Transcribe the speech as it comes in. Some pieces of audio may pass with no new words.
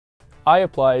I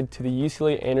applied to the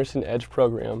UCLA Anderson EDGE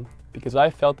program because I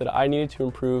felt that I needed to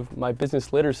improve my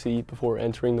business literacy before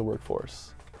entering the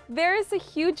workforce. There is a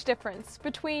huge difference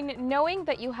between knowing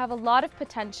that you have a lot of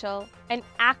potential and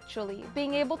actually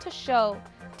being able to show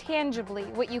tangibly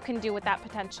what you can do with that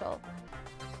potential.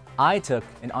 I took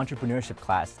an entrepreneurship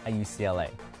class at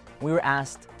UCLA. We were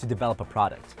asked to develop a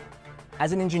product.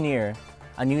 As an engineer,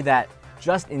 I knew that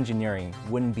just engineering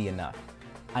wouldn't be enough.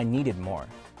 I needed more.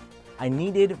 I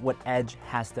needed what EDGE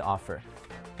has to offer,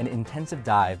 an intensive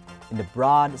dive in the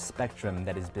broad spectrum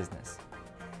that is business.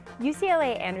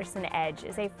 UCLA Anderson EDGE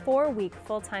is a 4-week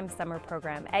full-time summer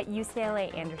program at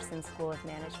UCLA Anderson School of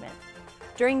Management.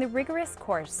 During the rigorous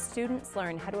course, students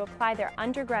learn how to apply their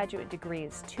undergraduate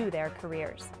degrees to their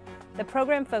careers. The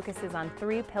program focuses on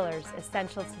 3 pillars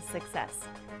essential to success: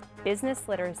 business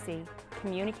literacy,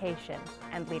 communication,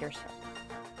 and leadership.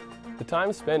 The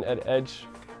time spent at EDGE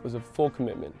was a full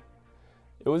commitment.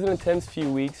 It was an intense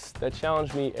few weeks that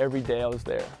challenged me every day I was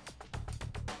there.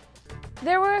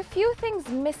 There were a few things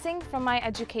missing from my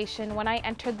education when I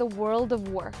entered the world of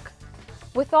work.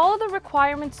 With all the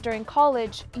requirements during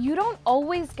college, you don't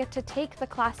always get to take the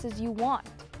classes you want.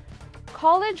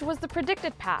 College was the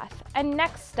predicted path and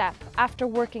next step after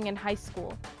working in high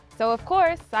school. So of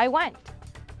course, I went.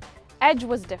 EDGE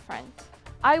was different.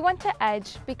 I went to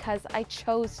EDGE because I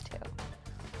chose to.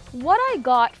 What I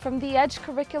got from the EDGE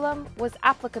curriculum was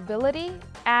applicability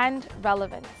and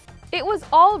relevance. It was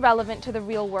all relevant to the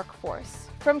real workforce,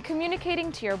 from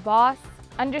communicating to your boss,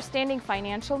 understanding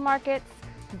financial markets,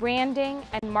 branding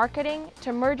and marketing,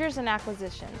 to mergers and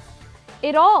acquisitions.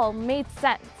 It all made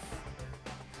sense.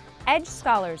 EDGE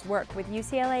scholars work with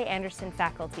UCLA Anderson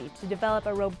faculty to develop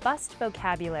a robust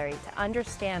vocabulary to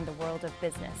understand the world of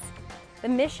business. The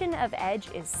mission of EDGE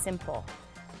is simple.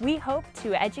 We hope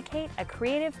to educate a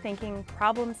creative thinking,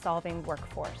 problem-solving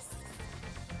workforce.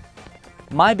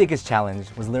 My biggest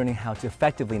challenge was learning how to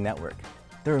effectively network.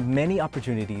 There are many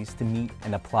opportunities to meet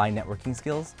and apply networking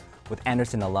skills with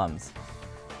Anderson alums.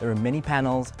 There are many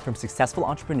panels from successful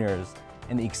entrepreneurs,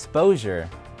 and the exposure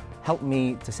helped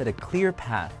me to set a clear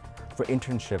path for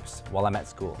internships while I'm at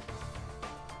school.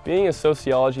 Being a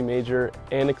sociology major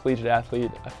and a collegiate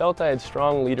athlete, I felt I had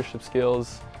strong leadership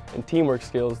skills and teamwork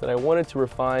skills that I wanted to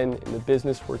refine in the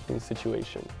business working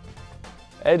situation.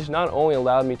 EDGE not only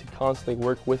allowed me to constantly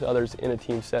work with others in a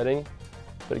team setting,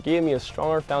 but it gave me a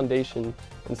stronger foundation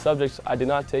in subjects I did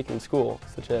not take in school,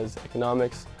 such as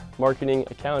economics, marketing,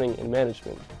 accounting, and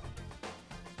management.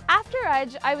 After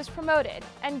EDGE, I was promoted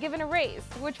and given a raise,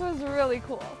 which was really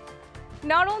cool.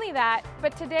 Not only that,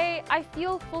 but today I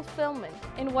feel fulfillment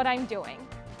in what I'm doing.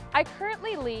 I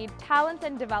currently lead talent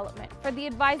and development for the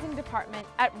advising department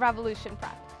at Revolution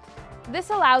Prep. This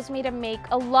allows me to make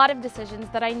a lot of decisions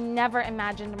that I never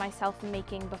imagined myself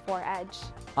making before EDGE.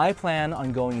 I plan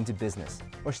on going into business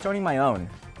or starting my own,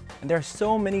 and there are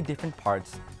so many different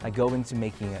parts that go into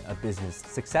making a business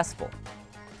successful.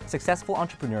 Successful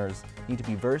entrepreneurs need to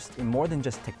be versed in more than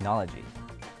just technology.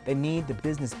 They need the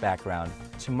business background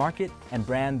to market and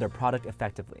brand their product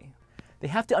effectively. They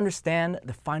have to understand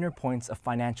the finer points of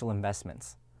financial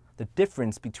investments, the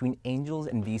difference between angels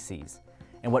and VCs,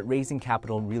 and what raising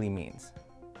capital really means.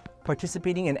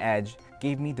 Participating in EDGE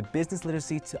gave me the business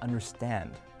literacy to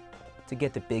understand, to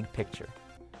get the big picture.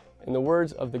 In the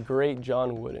words of the great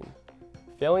John Wooden,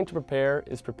 failing to prepare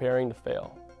is preparing to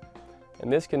fail.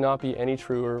 And this cannot be any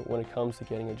truer when it comes to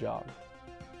getting a job.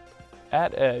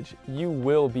 At EDGE, you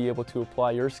will be able to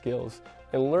apply your skills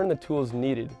and learn the tools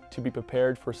needed to be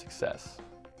prepared for success.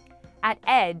 At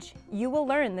EDGE, you will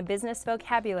learn the business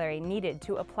vocabulary needed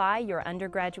to apply your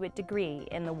undergraduate degree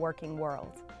in the working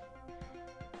world.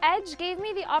 EDGE gave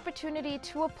me the opportunity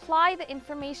to apply the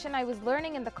information I was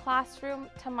learning in the classroom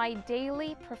to my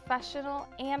daily professional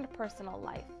and personal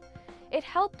life. It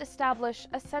helped establish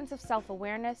a sense of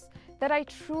self-awareness that I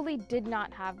truly did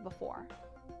not have before.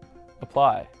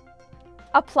 Apply.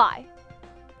 Apply.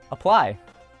 Apply.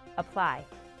 Apply.